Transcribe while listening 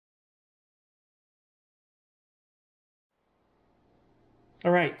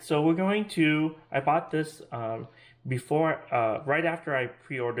All right, so we're going to, I bought this right after I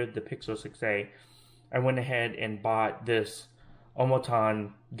pre-ordered the Pixel 6a. I went ahead and bought this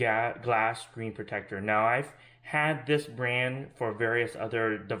OMOTON glass screen protector. Now, I've had this brand for various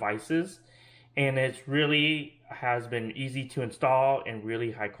other devices, and it's really has been easy to install and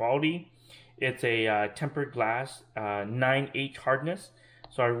really high quality. It's a tempered glass, 9H hardness.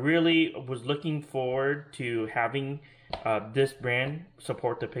 So I really was looking forward to having this brand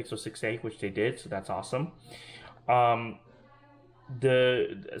support the Pixel 6a, which they did, so that's awesome. So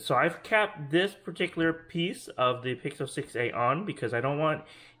I've kept this particular piece of the Pixel 6a on because I don't want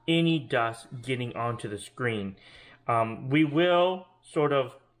any dust getting onto the screen. We will sort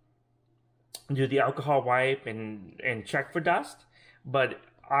of do the alcohol wipe and check for dust, but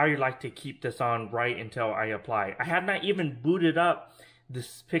I like to keep this on right until I apply. I have not even booted up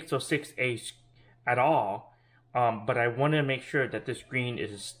this Pixel 6a at all, but I want to make sure that the screen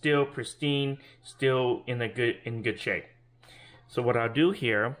is still pristine, still in good shape. So what I'll do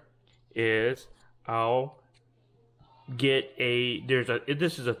here is I'll get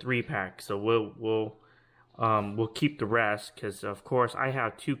this is a 3-pack, so we'll keep the rest because of course I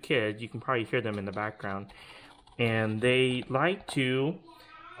have 2 kids. You can probably hear them in the background, and they like to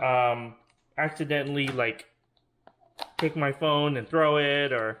accidentally like take my phone and throw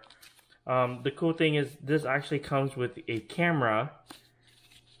it, or the cool thing is this actually comes with a camera.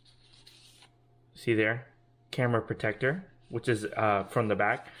 See there, camera protector, which is from the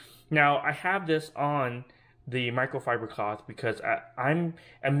back. Now I have this on the microfiber cloth because I'm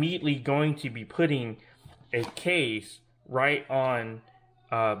immediately going to be putting a case right on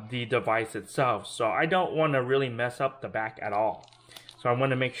the device itself, so I don't want to really mess up the back at all. So I want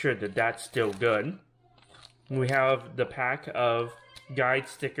to make sure that that's still good. We have the pack of guide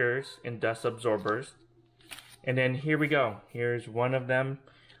stickers and dust absorbers, and then here we go. Here's one of them.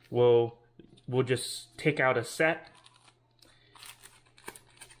 We'll just take out a set.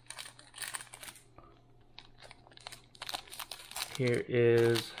 Here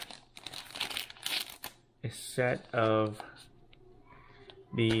is a set of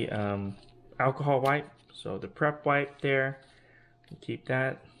the alcohol wipe, so the prep wipe there. We'll keep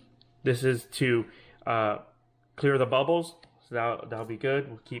that. This is to clear the bubbles, so that'll be good.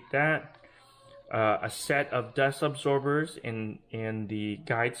 We'll keep that. A set of dust absorbers in the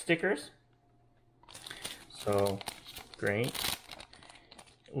guide stickers. So great.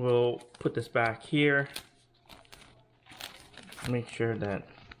 We'll put this back here. Make sure that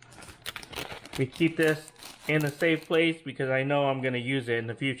we keep this in a safe place because I know I'm going to use it in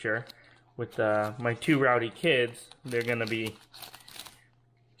the future with my 2 rowdy kids. They're going to be,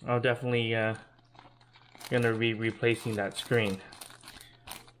 I'll definitely going to be replacing that screen.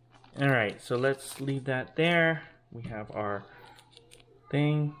 Alright, so let's leave that there. We have our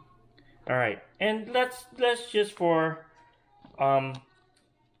thing. Alright, and let's just for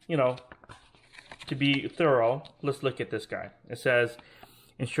you know, to be thorough, let's look at this guy. It says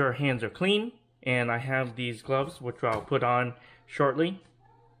ensure hands are clean, and I have these gloves which I'll put on shortly.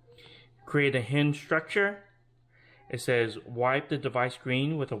 Create a hinge structure. It says wipe the device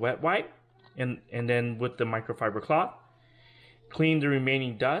screen with a wet wipe and then with the microfiber cloth. Clean the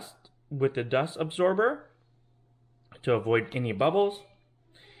remaining dust with the dust absorber to avoid any bubbles.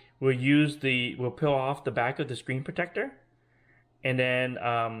 We'll peel off the back of the screen protector, and then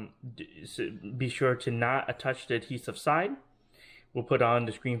be sure to not touch the adhesive side. We'll put on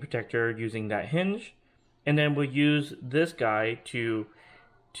the screen protector using that hinge, and then we'll use this guy to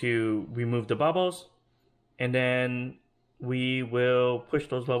remove the bubbles, and then we will push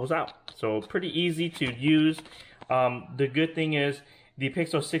those bubbles out. So pretty easy to use. The good thing is the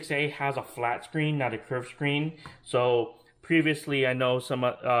Pixel 6a has a flat screen, not a curved screen. So previously, I know some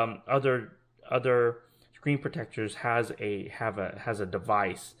other screen protectors has a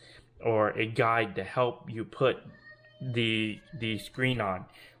device or a guide to help you put the screen on.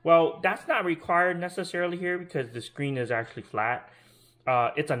 Well, that's not required necessarily here because the screen is actually flat.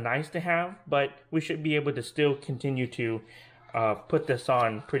 It's a nice to have, but we should be able to still continue to put this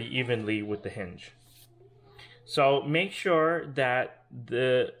on pretty evenly with the hinge. So make sure that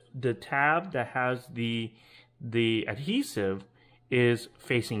the tab that has the adhesive is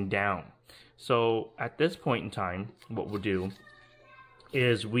facing down. So at this point in time, what we'll do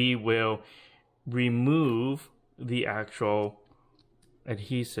is we will remove the actual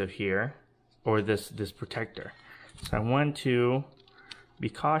adhesive here, or this protector. So I want to be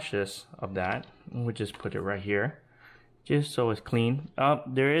cautious of that. We'll just put it right here, just so it's clean.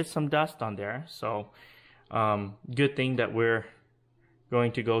 There is some dust on there, so good thing that we're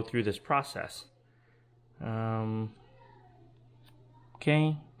going to go through this process.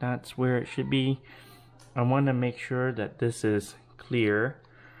 Okay, that's where it should be. I want to make sure that this is clear.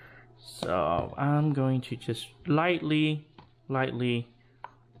 So I'm going to just lightly,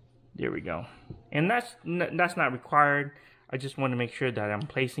 there we go. And that's not required. I just want to make sure that I'm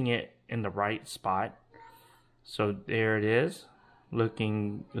placing it in the right spot. So there it is,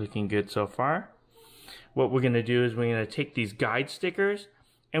 looking good so far. What we're gonna do is we're gonna take these guide stickers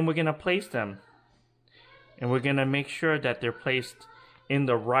and we're gonna place them. And we're gonna make sure that they're placed in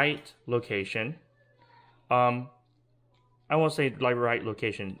the right location. I won't say like right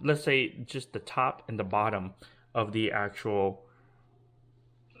location. Let's say just the top and the bottom of the actual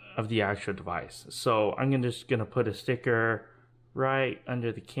device. So I'm just gonna put a sticker right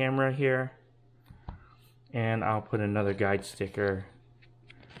under the camera here, and I'll put another guide sticker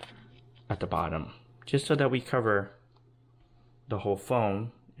at the bottom, just so that we cover the whole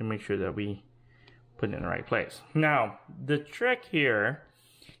phone and make sure that we put it in the right place. Now, the trick here,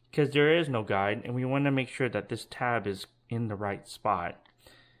 because there is no guide, and we want to make sure that this tab is in the right spot,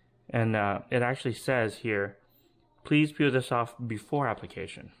 and it actually says here, please peel this off before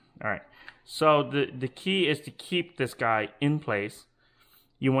application. All right, so the key is to keep this guy in place.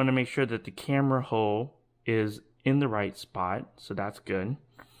 You want to make sure that the camera hole is in the right spot, so that's good.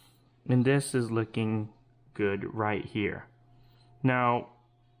 And this is looking good right here. Now,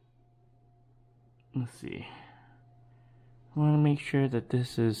 let's see. I want to make sure that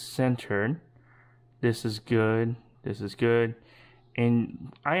this is centered. This is good. This is good.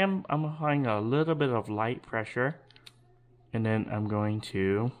 And I'm applying a little bit of light pressure. And then I'm going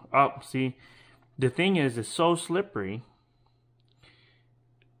to, oh, see, the thing is, it's so slippery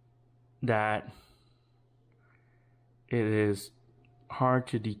that it is hard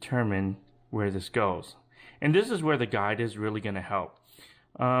to determine where this goes. And this is where the guide is really going to help.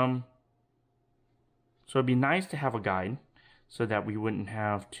 So it'd be nice to have a guide so that we wouldn't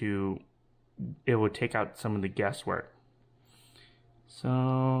have to, it would take out some of the guesswork.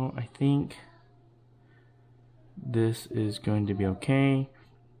 So I think this is going to be okay.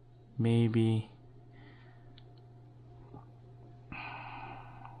 Maybe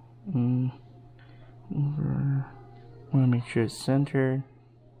over. Want to make sure it's centered.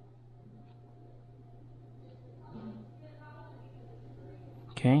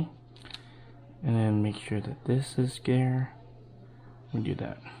 Okay, and then make sure that this is there. We'll do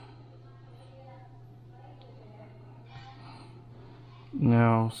that.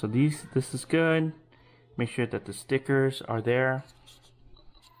 Now, so this is good. Make sure that the stickers are there.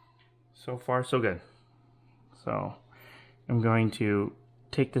 So far, so good. So I'm going to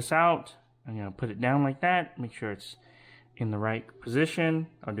take this out. I'm going to put it down like that. Make sure it's in the right position.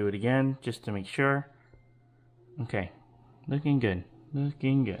 I'll do it again just to make sure. Okay, looking good.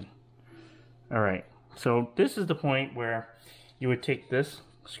 Looking good. All right. So this is the point where you would take this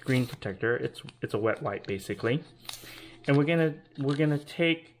screen protector. It's a wet wipe basically, and we're gonna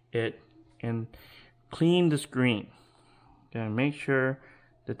take it and clean the screen. Gonna make sure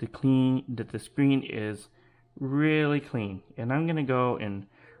that the screen is really clean, and I'm gonna go in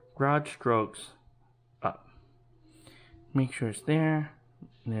broad strokes up. Make sure it's there,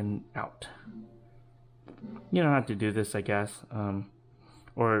 and then out. You don't have to do this, I guess,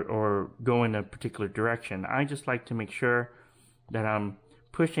 or go in a particular direction. I just like to make sure that I'm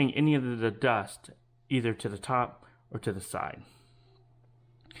pushing any of the dust either to the top or to the side.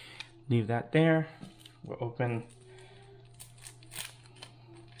 Leave that there. We'll open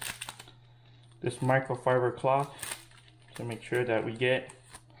this microfiber cloth to make sure that we get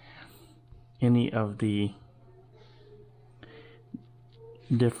any of the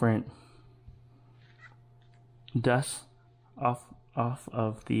different dust off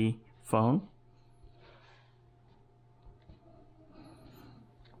of the phone.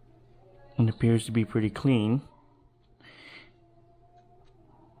 It appears to be pretty clean.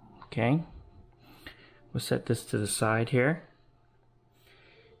 Okay, we'll set this to the side here,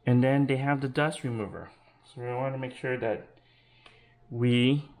 and then they have the dust remover, so we want to make sure that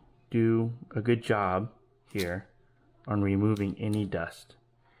we do a good job here on removing any dust.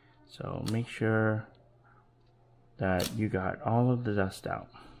 So make sure that you got all of the dust out.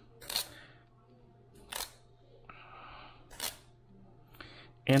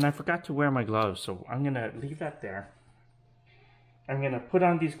 And I forgot to wear my gloves, so I'm gonna leave that there. I'm gonna put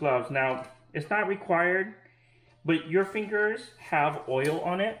on these gloves. Now, it's not required, but your fingers have oil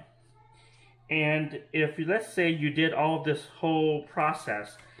on it. And if, let's say you did all of this whole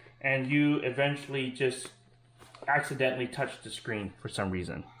process and you eventually just accidentally touched the screen for some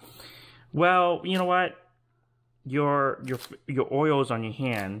reason. Well, you know what? Your oils on your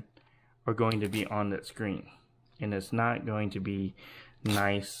hand are going to be on that screen, and it's not going to be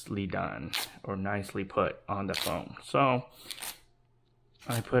nicely done or nicely put on the phone. So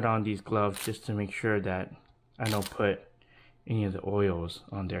I put on these gloves just to make sure that I don't put any of the oils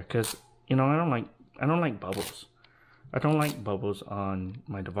on there, because you know I don't like bubbles. I don't like bubbles on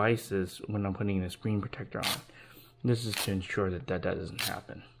my devices when I'm putting the screen protector on. This is to ensure that that doesn't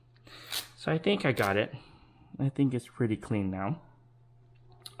happen. So I think I got it. I think it's pretty clean now.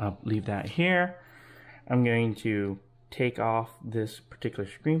 I'll leave that here. I'm going to take off this particular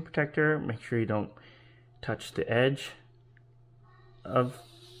screen protector. Make sure you don't touch the edge of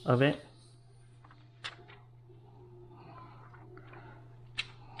it.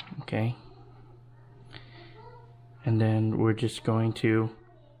 Okay. And then we're just going to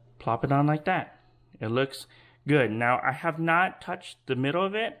plop it on like that. It looks good. Now I have not touched the middle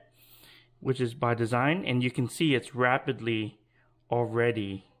of it, which is by design, and you can see it's rapidly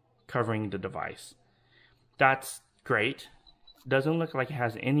already covering the device. That's great. Doesn't look like it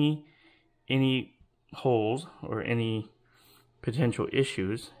has any holes or any potential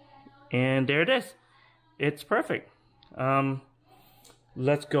issues. And there it is. It's perfect.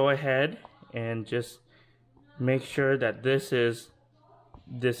 Let's go ahead and just make sure that this is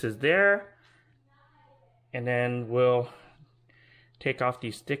there, and then we'll take off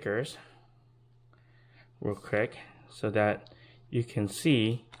these stickers real quick so that you can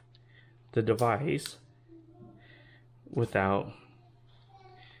see the device without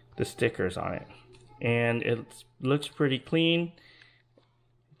the stickers on it. And it looks pretty clean.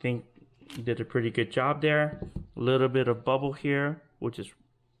 I think you did a pretty good job there. A little bit of bubble here. We'll just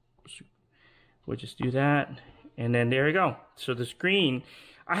do that, and then there you go. So the screen,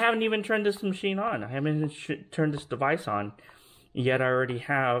 I haven't even turned this machine on. I haven't even turned this device on, yet I already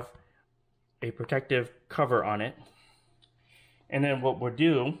have a protective cover on it. And then what we'll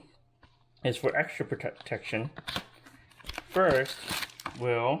do is, for extra protection, first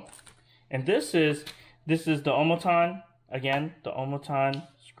and this is the OMOTON, again, the OMOTON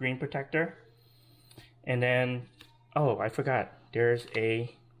screen protector. And then, oh, I forgot, there's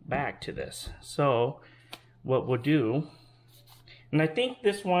a bag to this. So what we'll do, and I think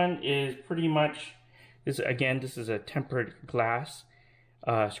this one is pretty much, this is a tempered glass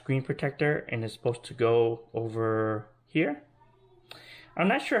screen protector, and it's supposed to go over here. I'm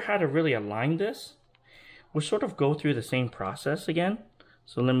not sure how to really align this. We'll sort of go through the same process again.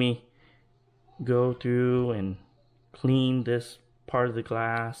 So let me go through and clean this part of the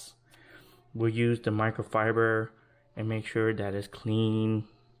glass. We'll use the microfiber and make sure that it's clean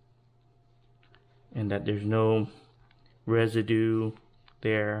and that there's no residue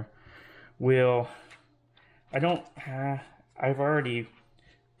there. I've already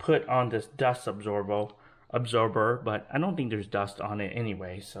put on this dust absorber, but I don't think there's dust on it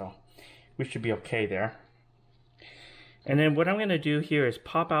anyway, so we should be okay there. And then what I'm going to do here is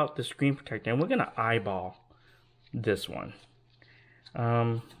pop out the screen protector, and we're going to eyeball this one.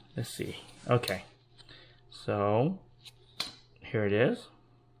 Let's see. Okay, so here it is.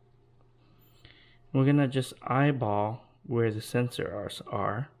 We're going to just eyeball where the sensors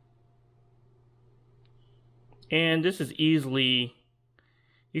are. And this is easily,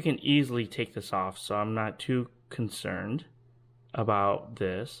 you can easily take this off, so I'm not too concerned about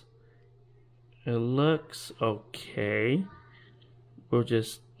this. It looks okay. We'll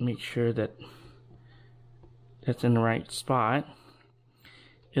just make sure that that's in the right spot.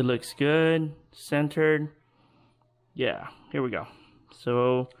 It looks good, centered. Yeah, here we go.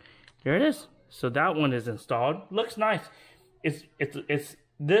 So there it is. So that one is installed. Looks nice.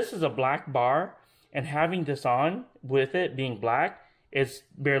 This is a black bar, and having this on with it being black, it's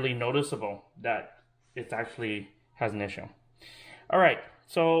barely noticeable that it actually has an issue. All right,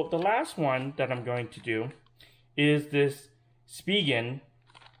 so the last one that I'm going to do is this Spigen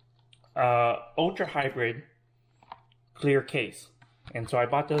Ultra Hybrid clear case. And so I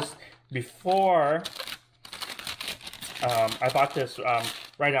bought this before, I bought this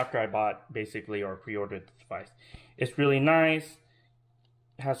right after I bought, basically, or pre-ordered the device. It's really nice.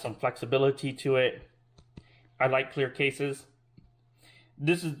 It has some flexibility to it. I like clear cases.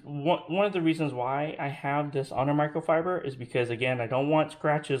 This is one of the reasons why I have this on a microfiber, is because, again, I don't want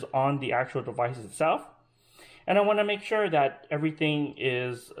scratches on the actual device itself. And I want to make sure that everything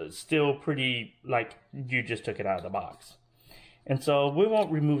is still pretty, like you just took it out of the box. And so we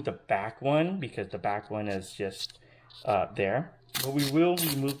won't remove the back one, because the back one is just there. But we will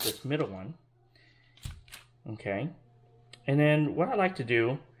remove this middle one. Okay. And then what I like to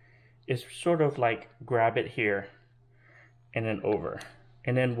do is sort of like grab it here and then over.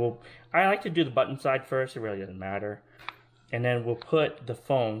 And then I like to do the button side first, it really doesn't matter. And then we'll put the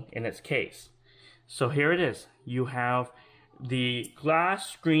phone in its case. So here it is. You have the glass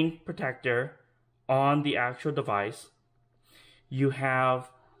screen protector on the actual device. You have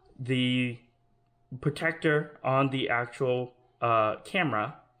the protector on the actual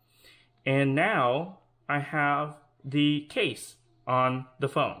camera. And now I have the case on the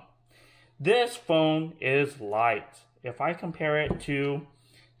phone. This phone is light. If I compare it to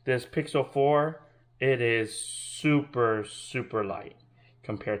this Pixel 4, it is super, super light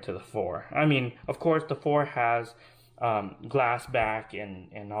compared to the 4. I mean, of course, the 4 has glass back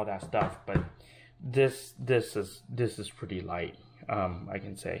and all that stuff, but this is pretty light, I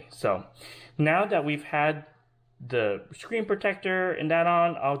can say. So now that we've had the screen protector and that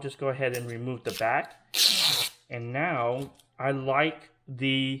on, I'll just go ahead and remove the back. And now I like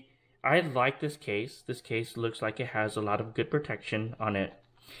this case. This case looks like it has a lot of good protection on it.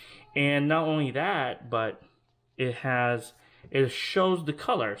 And not only that, but it shows the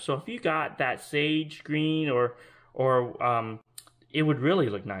color. So if you got that sage green or it would really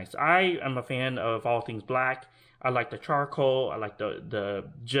look nice. I am a fan of all things black. I like the charcoal. I like the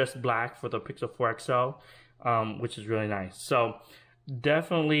just black for the Pixel 4 XL, which is really nice. So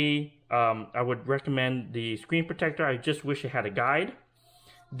definitely, I would recommend the screen protector. I just wish it had a guide.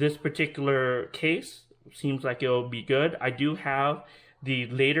 This particular case seems like it'll be good. I do have the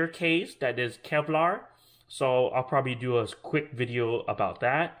later case that is Kevlar, so I'll probably do a quick video about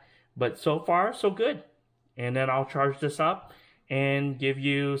that. But so far, so good. And then I'll charge this up and give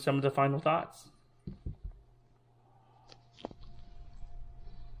you some of the final thoughts.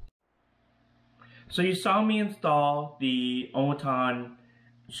 So you saw me install the OMOTON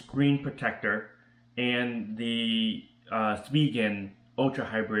screen protector and the Spigen Ultra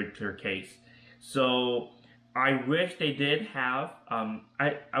Hybrid clear case. So I wish they did have,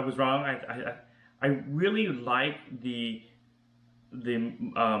 I was wrong. I really like the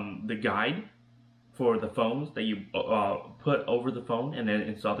guide for the phones that you put over the phone and then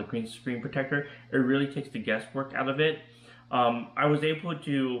install the screen protector. It really takes the guesswork out of it. I was able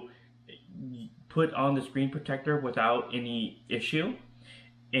to put on the screen protector without any issue.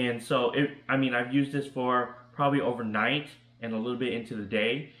 And so, I've used this for probably overnight and a little bit into the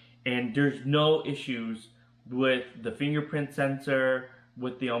day. And there's no issues with the fingerprint sensor,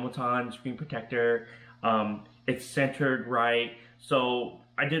 with the OMOTON screen protector. It's centered right. So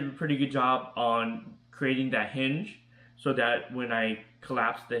I did a pretty good job on creating that hinge so that when I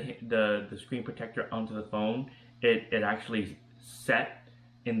collapse the screen protector onto the phone, it actually set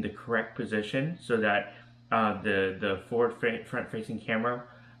in the correct position so that the forward front-facing camera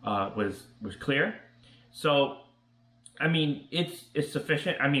was clear. So I mean, it's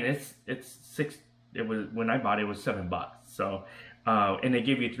sufficient. I mean, it was when I bought it was $7. So and they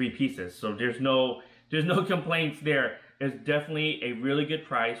give you 3 pieces. So there's no complaints there. It's definitely a really good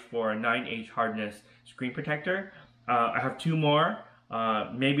price for a 9H hardness screen protector. I have 2 more.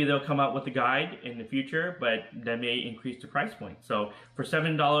 Maybe they'll come out with a guide in the future, but that may increase the price point. So for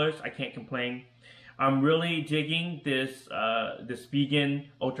 $7, I can't complain. I'm really digging this Spigen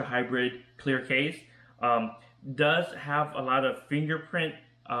Ultra Hybrid clear case. Does have a lot of fingerprint,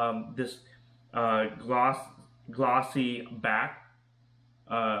 this glossy back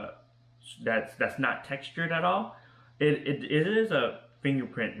that's not textured at all. It is a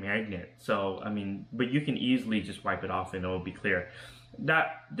fingerprint magnet, so I mean, but you can easily just wipe it off and it will be clear.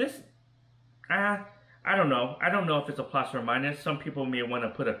 I don't know. I don't know if it's a plus or minus. Some people may want to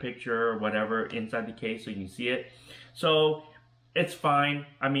put a picture or whatever inside the case so you can see it. So it's fine.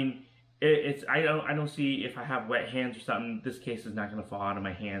 I mean, I don't see if I have wet hands or something, this case is not going to fall out of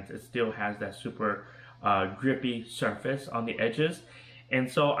my hands. It still has that super grippy surface on the edges. And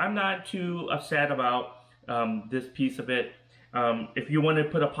so I'm not too upset about this piece of it. If you want to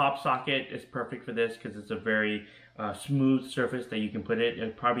put a pop socket, it's perfect for this because it's a very smooth surface that you can put it.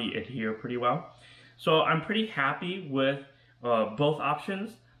 It'll probably adhere pretty well. So I'm pretty happy with both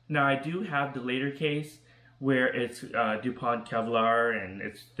options. Now I do have the later case where it's DuPont Kevlar and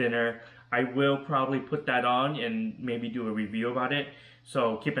it's thinner. I will probably put that on and maybe do a review about it.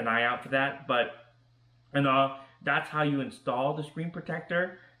 So keep an eye out for that. But that's how you install the screen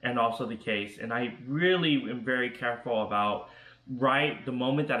protector and also the case. And I really am very careful about the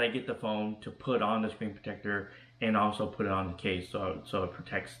moment that I get the phone to put on the screen protector and also put it on the case so it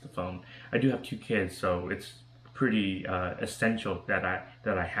protects the phone. I do have 2 kids, so it's pretty essential that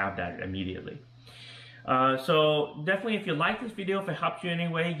I have that immediately. So definitely, if you like this video, if it helped you in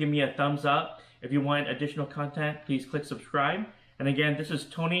any way, give me a thumbs up. If you want additional content, please click subscribe. And again, this is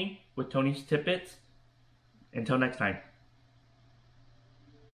Tony with Tony's Tidbits. Until next time.